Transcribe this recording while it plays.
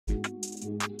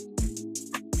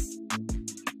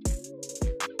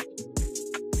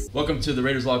Welcome to the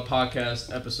Raiders Log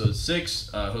Podcast, Episode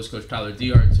 6. Host Coach Tyler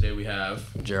Diart. Today we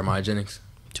have Jeremiah Jennings,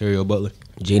 Terrion, Butler,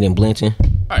 Jayden, Blanton.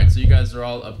 All right, so you guys are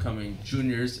all upcoming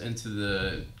juniors into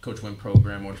the Coach Wim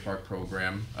program, Orange Park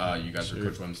program. You guys are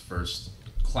Coach Wim's first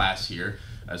class here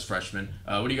as freshmen.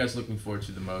 What are you guys looking forward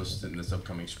to the most in this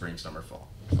upcoming spring, summer, fall?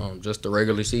 Just the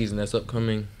regular season that's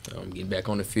upcoming. Getting back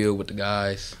on the field with the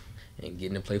guys and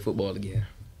getting to play football again.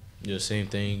 Yeah, same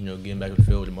thing. Getting back on the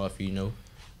field with the Mafia.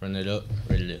 Run it up,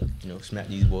 ready to smack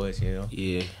these boys.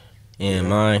 Yeah, and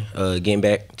mine getting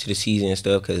back to the season and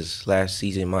stuff because last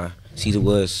season my season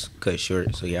was cut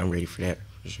short. So yeah, I'm ready for that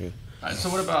for sure. All right,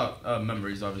 so what about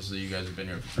memories? Obviously, you guys have been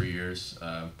here for 3 years.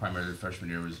 Primarily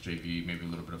freshman year was JV, maybe a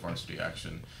little bit of varsity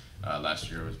action. Last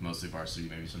year was mostly varsity,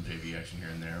 maybe some JV action here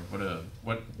and there.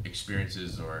 What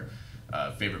experiences or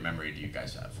favorite memory do you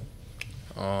guys have?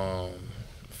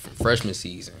 From freshman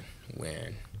season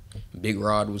when Big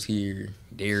Rod was here,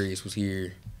 Darius was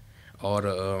here, all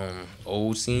the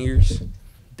old seniors,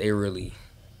 they really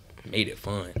made it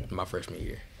fun my freshman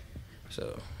year.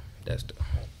 So that's the.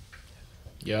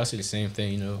 Yeah, I see the same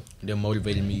thing. They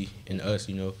motivated me and us.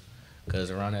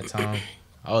 Because around that time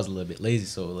I was a little bit lazy,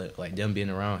 so like them being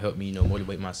around helped me,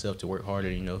 motivate myself to work harder,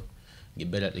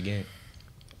 get better at the game.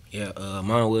 Yeah,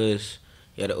 mine was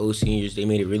the old seniors. They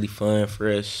made it really fun for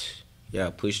us. Yeah,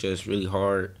 pushed us really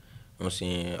hard. I'm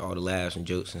saying all the laughs and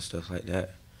jokes and stuff like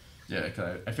that. Yeah,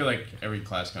 cause I feel like every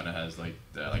class kind of has like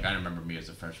I remember me as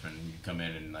a freshman. You come in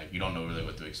and you don't know really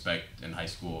what to expect in high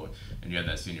school, and you have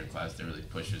that senior class that really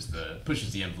pushes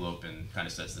the envelope and kind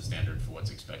of sets the standard for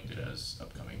what's expected as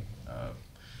upcoming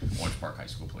Orange Park high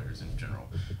school players in general.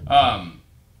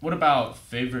 What about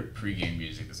favorite pregame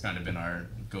music? That's kind of been our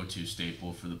go-to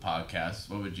staple for the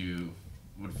podcast. What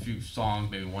a few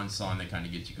songs, maybe one song that kind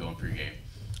of gets you going pregame?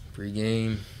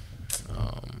 Pregame.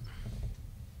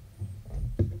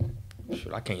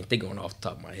 I can't think of one off the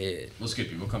top of my head. We'll skip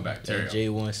you. We'll come back. That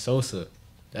J1 Sosa.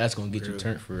 That's going to get you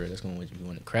turned for real. That's going to make you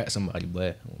want to crack somebody,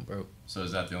 bro. So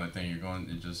is that the only thing you're going?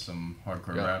 It's just some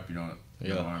hardcore rap? You don't?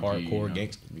 Hardcore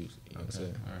gangster music.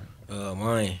 Okay. All right.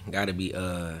 Mine gotta be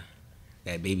that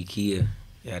Baby Kia.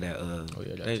 Yeah,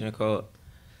 that's what called.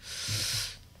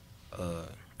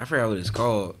 I forgot what it's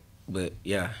called, but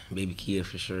yeah, Baby Kia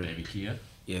for sure. Baby Kia.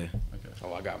 Yeah. Okay.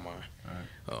 Oh, I got mine.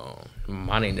 All right.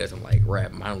 Mine ain't doesn't like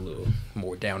rap. Mine a little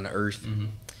more down to earth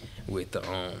with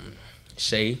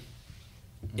Shay.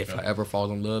 Okay. If I ever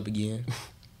fall in love again.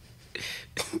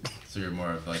 So you're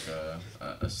more of like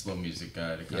a slow music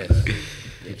guy to kind of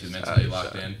get you mentally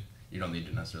locked in. You don't need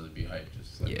to necessarily be hyped,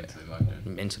 just mentally locked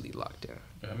in. Mentally locked in.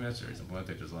 Yeah, I mean that's reasonable. I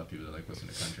think there's a lot of people that like listen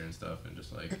to country and stuff, and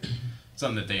just like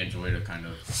something that they enjoy to kind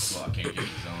of lock in, get in the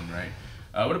zone, right?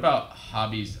 What about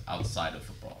hobbies outside of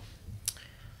football?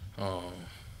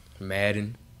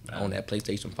 Madden on that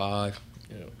PlayStation 5.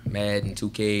 Yeah. Madden,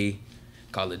 2K,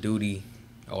 Call of Duty,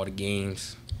 all the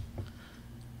games.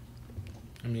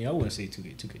 I mean, I wouldn't say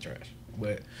 2K trash,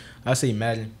 but I say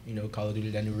Madden. Call of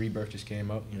Duty, that new Rebirth just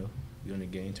came out. Be on the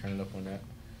game, turning up on that,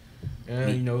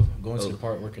 and going to the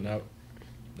park, working out.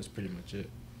 That's pretty much it.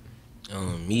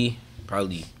 Me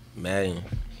probably Madden. You know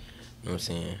what I'm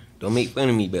saying? Don't make fun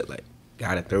of me, but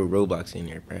gotta throw Roblox in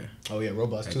there, bro. Oh yeah,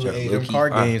 Roblox too. Hey, them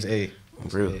card games,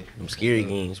 bro. Them scary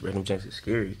games, bro. Them jumps are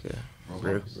scary,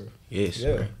 bro. Yes,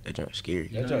 bro. That jump's scary.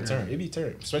 That jump turn. It be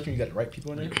turn, especially when you got the right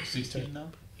people in there. You're 16 now?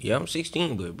 Yeah, I'm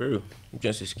 16, but bro, them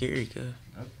jumps are scary, cuz.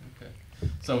 Okay.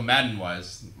 So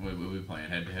Madden-wise, what are we playing?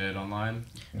 Head-to-head online?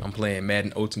 I'm playing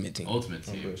Madden Ultimate Team. Ultimate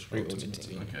Team. Ultimate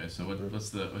Team. Okay, so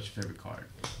what's your favorite card?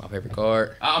 My favorite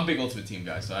card? I'm a big Ultimate Team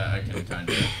guy, so I can kind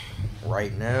of...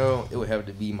 Right now, it would have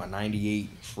to be my 98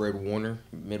 Fred Warner,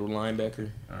 middle linebacker.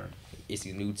 All right. It's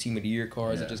the new Team of the Year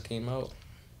cards that just came out.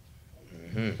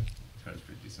 That's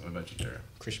pretty decent. What about you, Jared?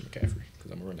 Christian McCaffrey,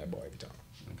 because I'm going to run that ball every time.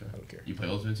 Okay. I don't care. You play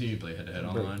Ultimate Team? You play head-to-head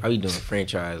online? How you doing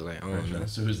franchise? I don't know.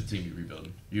 So who's the team you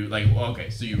rebuilding?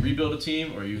 So you rebuild a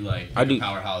team, or you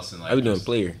powerhouse and I be doing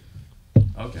player.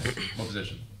 Okay. What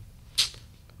position?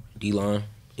 D-line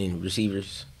and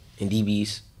receivers and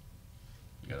DBs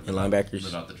and linebackers.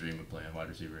 Live out the dream of playing wide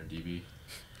receiver and DB. You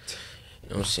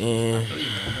know what I'm saying?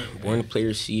 Born to play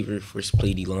receiver, first to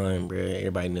play D-line, bro.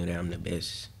 Everybody know that I'm the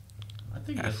best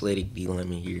athletic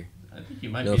D-lineman here. I think you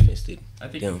might no be. Offense to I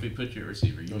think if we put you at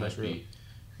receiver,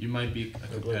 you might be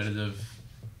a competitive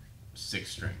 6th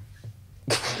string.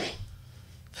 What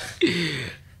do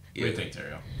you think,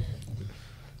 Terrion?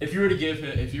 If you were to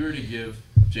give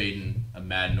Jayden a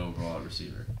Madden overall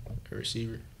receiver. A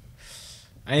receiver?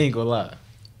 I ain't gonna lie.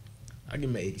 I give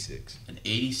him an 86. An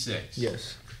 86?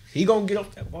 Yes. He gonna get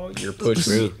off that ball. You're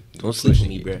pushing. Bro, don't sleep on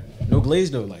me, bro. No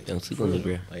glaze though. Like Don't sleep on me,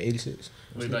 bro. Like 86.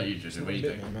 What about you, Jayden? What do you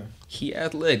think? He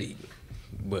athletic,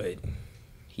 but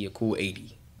he a cool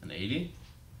 80. An 80?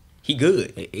 He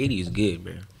good. Like 80 is good,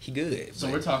 bro. He good. So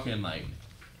we're talking like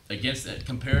against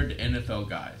compared to NFL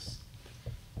guys.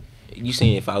 You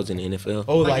saying if I was in the NFL?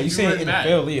 Oh, Like, like you if you saying weren't mad.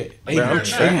 NFL? Yeah, Bro, I'm 80,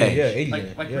 trash. Yeah, 80.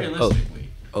 Like yeah. realistically.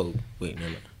 Oh, wait,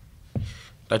 no.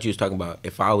 Thought you was talking about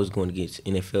if I was going against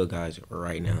NFL guys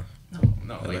right now.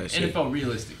 No, Like I like said. NFL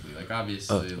realistically. Like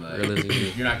obviously, like realistically.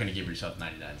 you're not gonna give yourself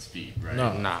 99 speed, right?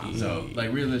 No. Nah. So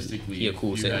like realistically, He a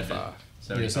cool if you had to- 75.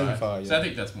 75. Yeah, 75, So I yeah.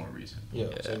 think that's more recent. Yeah,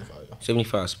 75. Yeah.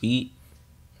 75 speed.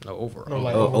 No, overall. No,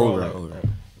 like Oh, overall. overall.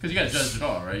 Because you gotta judge it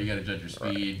all, right? You gotta judge your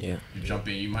speed. Yeah. Your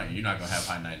jumping. You're not gonna have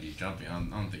high 90s jumping. I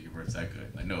don't think your work's that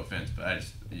good. Like no offense, but I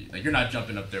just like you're not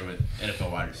jumping up there with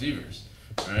NFL wide receivers,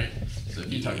 right? So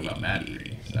if you talk about Madden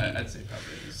ratings, I'd say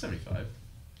probably 75.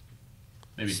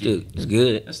 Maybe Still, D. it's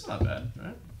good. That's not bad,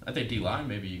 right? I think D line.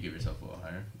 Maybe you give yourself a little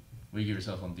higher. What do you give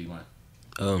yourself on D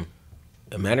line?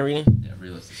 A Madden rating? Yeah,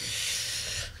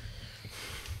 realistically.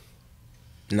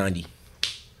 90.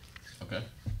 Okay.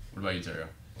 What about you, Terrion?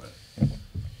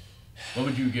 What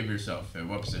would you give yourself at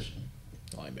what position?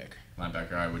 Linebacker.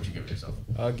 Linebacker. All right. What'd you give yourself?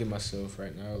 I'll give myself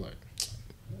right now like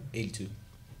 82.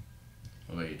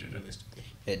 What about you, Jayden? Realistically.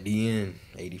 At the end,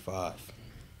 85.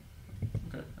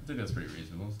 Okay, I think that's pretty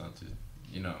reasonable. It's not too,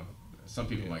 some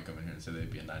people might come in here and say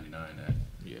they'd be a 99 at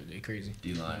Yeah, they crazy.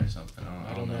 D line or something.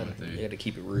 I don't know matter. what they. They had to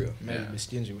keep it real. Man, Yeah. be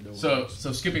stingy with those.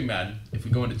 So skipping Madden, if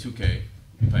we go into 2K,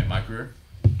 you playing my career,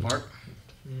 Mark.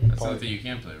 That's the only thing you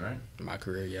can play, right? My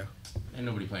career, yeah. Ain't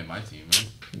nobody playing my team,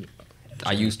 man.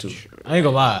 I used to. I ain't gonna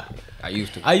lie. I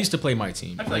used to. I used to play my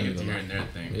team. I feel like ain't it's gonna here and there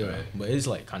thing, lie. Yeah, but it's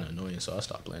like kind of annoying, so I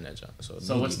stopped playing that job. So,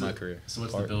 So what's my the career? So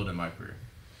what's the Part. build in my career?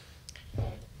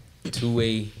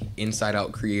 Two-way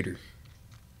inside-out creator.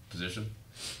 Position?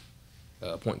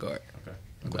 Point guard. Okay.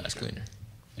 Glass cleaner.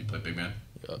 You play big man?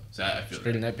 Yup. So I feel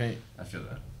Straight in that. that paint. I feel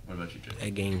that. What about you, Jay?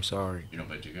 That game, sorry. You don't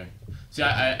play 2K? See,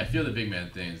 I feel the big man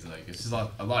thing is like it's just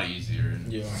a lot easier.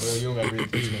 And Yeah, bro, you don't got to really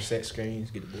put no set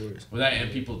screens, get the boards. with that, and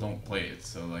people don't play it.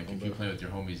 So like if you play with your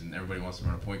homies and everybody wants to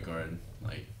run a point guard,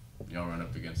 like y'all run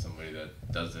up against somebody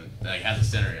that doesn't like has a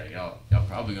center, like, y'all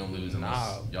probably gonna lose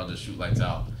unless y'all just shoot lights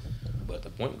out. But the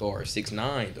point guard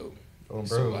 6'9" though. Oh, bro.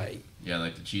 So like, Yeah,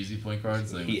 like the cheesy point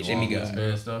guards, like He with a the long Jimmy guy. wingspan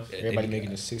and stuff. Everybody making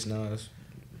the 6'9s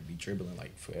be dribbling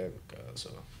like forever, God. So,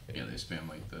 Yeah, they spam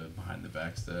like the behind the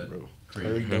backs that bro, create.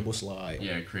 Curry double slide.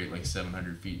 Yeah, create like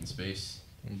 700 feet in space.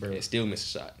 Bro, it still miss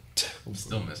a shot.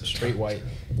 Still miss a shot. straight white.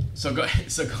 So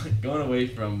going away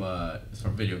from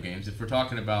video games, if we're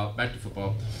talking about back to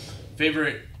football,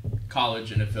 favorite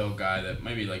college NFL guy that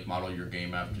maybe like model your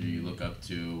game after you look up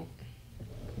to.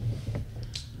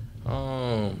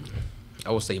 I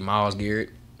would say Myles Garrett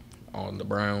on the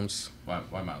Browns. Why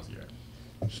Myles Garrett?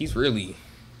 He's really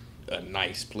a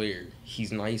nice player.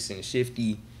 He's nice and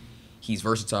shifty. He's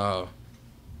versatile,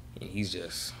 and he's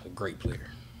just a great player.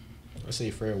 I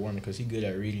say Fred Warner because he good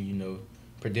at reading,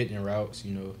 predicting routes,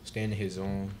 staying in his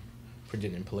zone,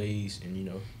 predicting plays, and,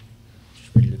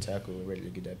 just ready to tackle and ready to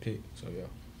get that pick. So, yeah,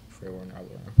 Fred Warner all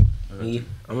around. Me,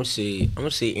 I'm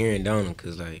gonna say Aaron Donald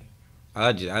because like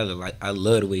I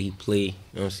love the way he play. You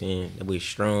know what I'm saying? That way he's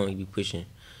strong. He be pushing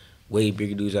way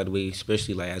bigger dudes out of the way,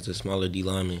 especially like as a smaller D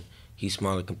lineman. He's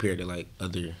smaller compared to like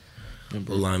other O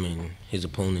linemen, his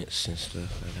opponents and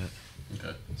stuff like that.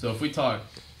 Okay. So if we talk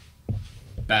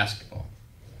basketball,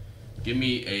 give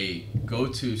me a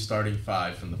go-to starting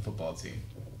five from the football team.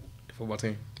 Football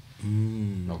team.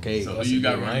 Okay. So that's who you a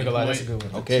got good one. I running ain't the gonna lie, point, that's a good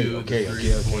one. the Okay, two, okay, the three, okay,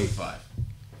 the four, okay. and the five.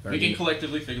 We can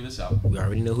collectively figure this out. We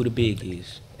already know who the big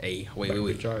is. Hey,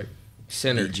 wait. Sorry.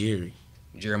 Center Hey, Jerry.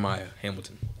 Jeremiah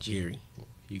Hamilton. Jerry.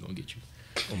 He gonna get you.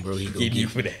 Oh, bro, he gonna Get you get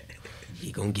for that.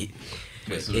 He gonna get.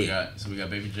 Okay, so we got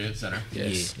Baby J at center.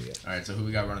 Yes. Yeah. All right, so who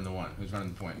we got running the one? Who's running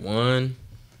the point? One.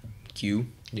 Q.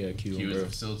 Yeah, Q, Q bro.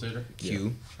 is the facilitator.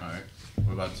 Q. All right.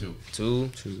 What about two? Two.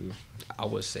 Two. I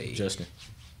would say Justin.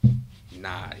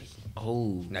 Nah.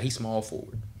 Oh. Nah, he's small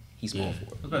forward. He's small I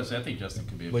forward. was about to say I think Justin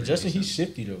could be. But Justin, he's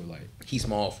shifty though. Like, He's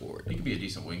small forward. He could be a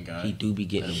decent wing guy. He do be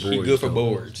getting the He boards. good for though.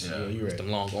 boards. Yeah. yeah, you With right. them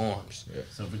long arms.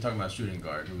 So if we're talking about shooting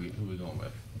guard, who we going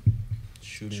with?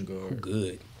 Shooting guard.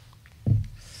 Good.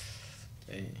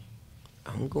 Dang.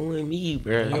 I'm going me,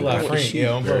 bro. I ain't I'm gonna lie, going Frank. shoot,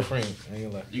 Yeah, I'm bro. going Frank. I ain't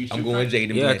gonna lie. You can I'm shoot going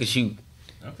Frank? Jayden. Yeah, I can shoot.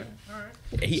 Okay. All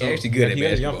right. He So- actually good at He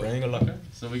had a basketball. jumper. I ain't gonna lie. Okay.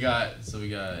 So we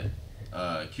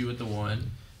got Q at the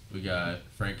one. We got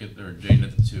Frank at or Jayden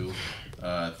at the two.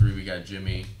 Three we got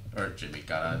Jimmy.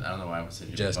 God, I don't know why I would say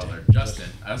Jimmy Justin. Butler. Justin.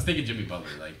 I was thinking Jimmy Butler,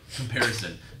 like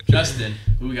comparison. Justin,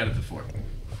 who we got at the four?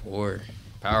 Forward.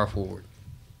 Power forward.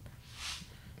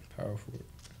 power forward.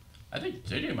 I think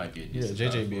JJ might be a Yeah, decent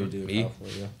JJ be a power good Me? power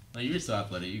forward. Yeah. Like, you're so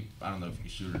athletic. I don't know if you can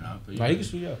shoot or not, but Nah, he can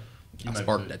shoot. Yeah. you I might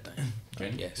sparked be- that thing.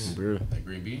 Can you? Yes. Bro. Like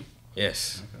Green Bean?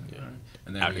 Yes. Okay. All right.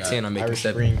 And then Out we of got 10, I'm making Irish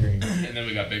 7. green. and then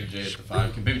we got Baby J at the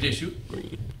 5. Can Baby J shoot?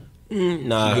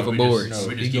 Nah, Good for we boards. just- No,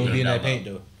 we just he's keep gonna it be in down that paint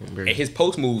low. though. bro. And his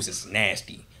post moves is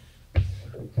nasty. No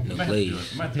Might have to do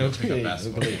glaze. it. Might have to No do a pickup glaze. No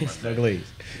basketball game glaze. one No day.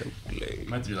 glaze.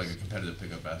 Might have to do like a competitive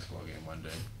pickup basketball game one day.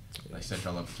 Like set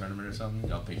y'all up a tournament or something.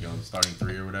 Y'all pick y'all starting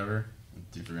 3 or whatever.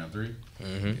 2-3 on 3.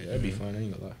 Mm-hmm. Yeah, that'd be fun. I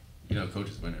ain't gonna lie. You know, coach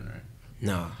is winning, right?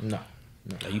 Nah, No.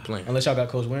 Are you playing? Unless y'all got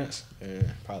Coach Wentz,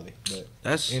 probably. But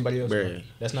that's anybody else? bro.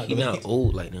 That's not He the not league.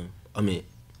 old like them. I mean,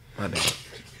 my bad.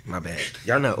 My bad.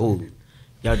 Y'all not old.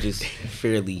 Y'all just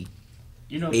fairly.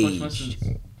 You know, Coach Age. Wentz is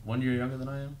 1 year younger than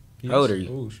I am. How old are you?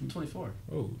 Oh, I'm shoot. 24.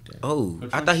 Oh, damn. Oh, Coach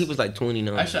I thought he Wentz- was like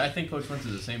 29. Actually, I think Coach Wentz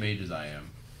is the same age as I am.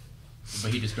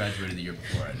 But he just graduated the year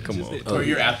before I did. Come on. Or a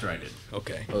year after I did.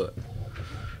 Okay.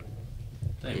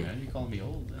 Dang, man, you calling me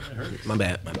old? That hurts. My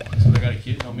bad. My bad. So I got a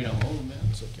kid. Don't mean I'm old, man.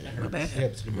 It's okay. My bad.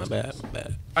 Yeah, My bad. My bad.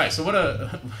 All right. So what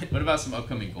what about some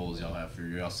upcoming goals y'all have for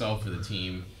yourself, for the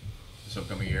team, this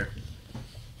upcoming year?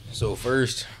 So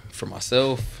first, for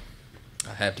myself,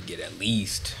 I have to get at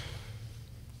least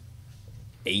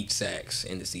 8 sacks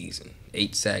in the season.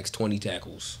 8 sacks, 20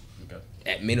 tackles Okay.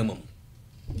 at minimum.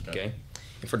 Okay.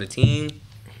 And for the team,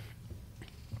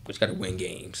 we just got to win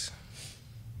games.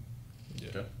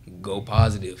 Okay. Go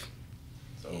positive.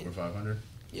 So over 500.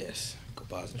 Yes. Go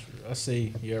positive. I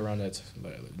say around that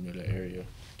that area,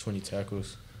 20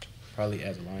 tackles, probably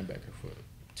as a linebacker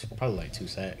for probably like 2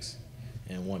 sacks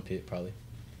and 1 pick probably.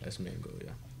 That's main goal.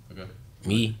 Yeah. Okay.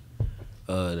 Me,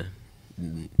 a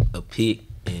pick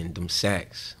and them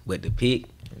sacks. But the pick,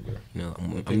 you know,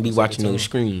 I'm gonna be watching those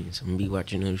screens. I'm gonna be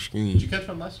watching those Did you screens. catch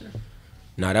one last year?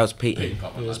 Nah, that was Peyton. Peyton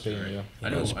caught one Yeah, last that's year, Peyton, right? yeah. I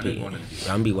That know. was I didn't Peyton. want to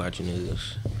do I'm be watching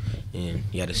those. And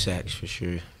yeah, the sacks for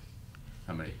sure.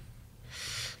 How many?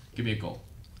 Give me a goal.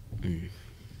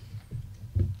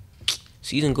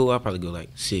 Season goal, I'll probably go like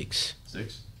 6.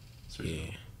 6? Yeah.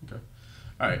 Okay.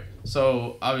 All right.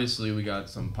 So obviously we got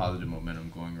some positive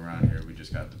momentum going around here. We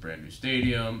just got the brand new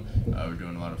stadium. We're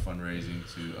doing a lot of fundraising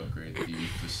to upgrade the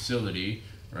facility,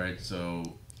 right? So,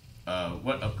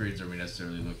 what upgrades are we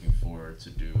necessarily looking for to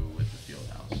do with the field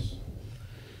house?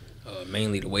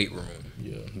 Mainly the weight room.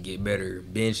 Yeah. Get better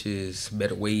benches,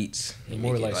 better weights. and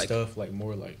More make it like stuff, like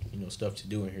more like stuff to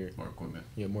do in here. More equipment.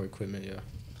 Yeah, more equipment. Yeah.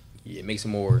 Yeah, it makes it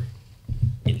more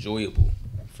enjoyable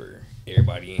for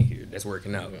everybody in here that's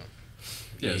working out.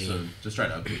 Yeah, so just try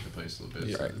to update the place a little bit.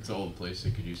 Yeah. So it's an old place;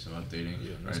 it could use some updating,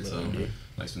 Yeah, right? that's So, what I do.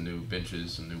 like some new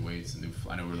benches, some new weights,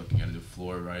 I know we're looking at a new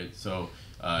floor, right? So,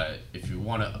 if you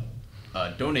want to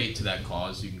donate to that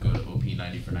cause, you can go to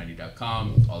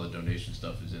op90for90.com. All the donation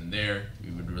stuff is in there.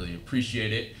 We would really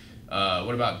appreciate it.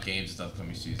 What about games this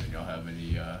upcoming season? Y'all have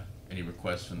any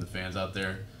requests from the fans out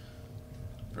there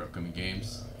for upcoming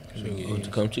games, To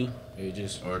come to? Hey,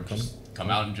 just or just come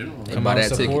out in general? Hey, Come buy out that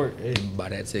and support. ticket. Hey. Buy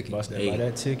that ticket. buy Hey.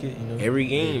 that ticket. Every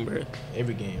game, bro.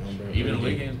 Every game. Bro. Even Every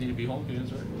away game. games need to be home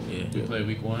games, right? Yeah. We play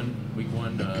week one.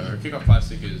 Our kickoff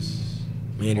classic is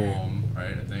Mandarin. home,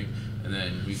 right? I think, and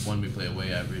then week 1 we play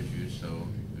away at Ridgeview, so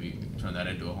we turn that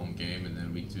into a home game, and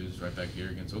then week 2 is right back here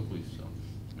against Oakleaf. So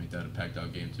make that a packed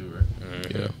out game too,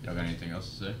 right? Yeah. Y'all got anything else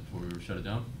to say before we shut it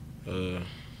down? I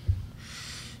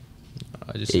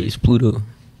just Hey, it's Pluto.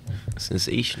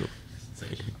 Sensational.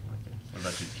 Okay. What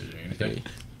about you, JJ? Anything?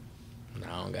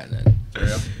 Nah, I don't got nothing.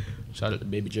 Terrion? shout out to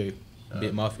Baby J,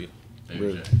 Bit Mafia, Baby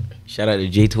Bro. J. Shout out to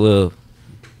J12.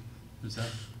 Who's that?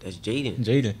 That's Jayden.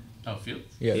 Jayden. Oh,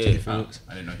 Fields? Yeah, Yeah. Teddy Oh, Felix.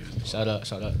 I didn't know he was. Shout out.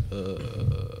 Shout out to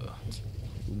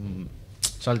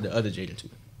the other Jayden too.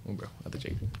 Oh, bro, other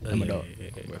Jayden. I'm a yeah, dog. yeah,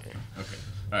 yeah, Bro. Okay.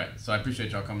 All right. So I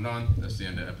appreciate y'all coming on. That's the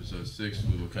end of episode 6.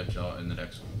 We will catch y'all in the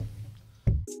next one.